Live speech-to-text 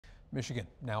Michigan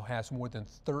now has more than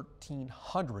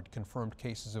 1,300 confirmed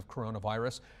cases of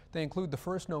coronavirus. They include the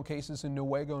first known cases in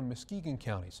Newaygo and Muskegon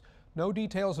counties. No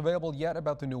details available yet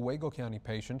about the Newaygo County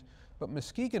patient, but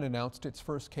Muskegon announced its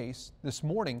first case this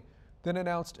morning, then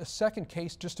announced a second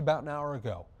case just about an hour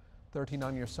ago. 13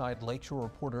 on your side Lakeshore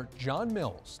reporter John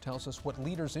Mills tells us what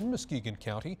leaders in Muskegon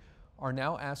County are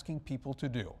now asking people to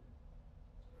do.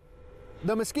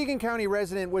 The Muskegon County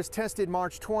resident was tested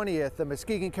March 20th. The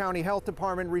Muskegon County Health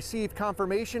Department received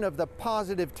confirmation of the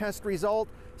positive test result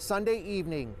Sunday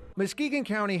evening. Muskegon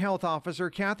County Health Officer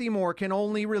Kathy Moore can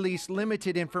only release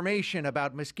limited information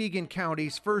about Muskegon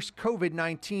County's first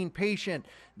COVID-19 patient.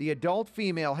 The adult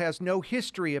female has no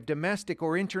history of domestic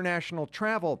or international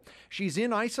travel. She's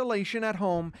in isolation at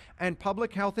home, and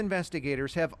public health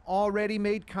investigators have already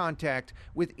made contact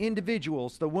with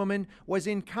individuals the woman was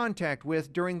in contact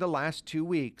with during the last 2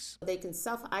 weeks. They can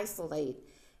self-isolate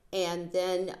and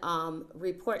then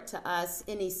report to us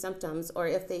any symptoms or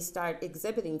if they start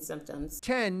exhibiting symptoms.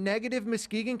 10 negative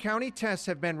Muskegon County tests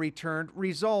have been returned.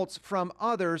 Results from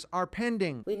others are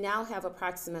pending. We now have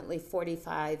approximately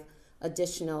 45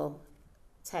 additional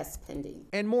tests pending.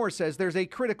 And Moore says there's a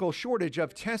critical shortage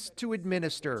of tests to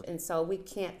administer. And so we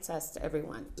can't test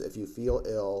everyone. If you feel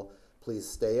ill, please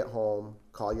stay at home,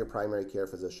 call your primary care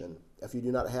physician. If you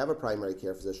do not have a primary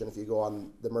care physician, if you go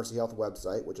on the Mercy Health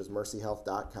website, which is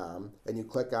mercyhealth.com, and you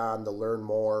click on the Learn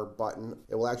More button,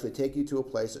 it will actually take you to a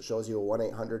place that shows you a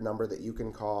 1-800 number that you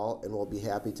can call, and we'll be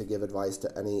happy to give advice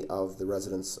to any of the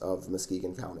residents of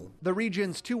Muskegon County. The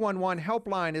region's 211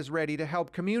 helpline is ready to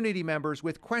help community members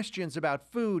with questions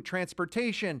about food,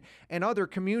 transportation, and other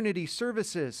community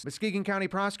services. Muskegon County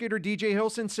Prosecutor DJ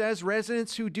Hilson says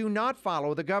residents who do not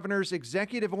follow the governor's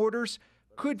executive orders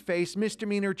could face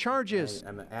misdemeanor charges.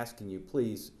 I'm asking you,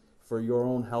 please, for your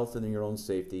own health and your own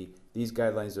safety, these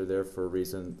guidelines are there for a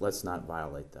reason. Let's not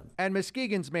violate them. And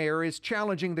Muskegon's mayor is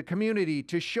challenging the community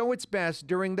to show its best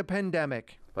during the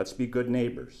pandemic. Let's be good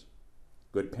neighbors,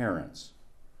 good parents,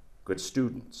 good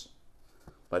students.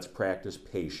 Let's practice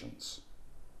patience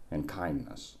and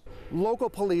kindness. Local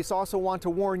police also want to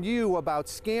warn you about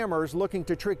scammers looking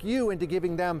to trick you into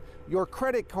giving them your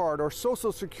credit card or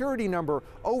social security number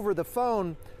over the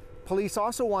phone. Police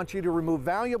also want you to remove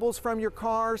valuables from your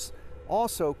cars.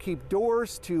 Also, keep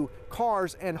doors to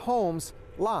cars and homes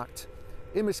locked.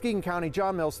 In Muskegon County,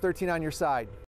 John Mills, 13 on your side.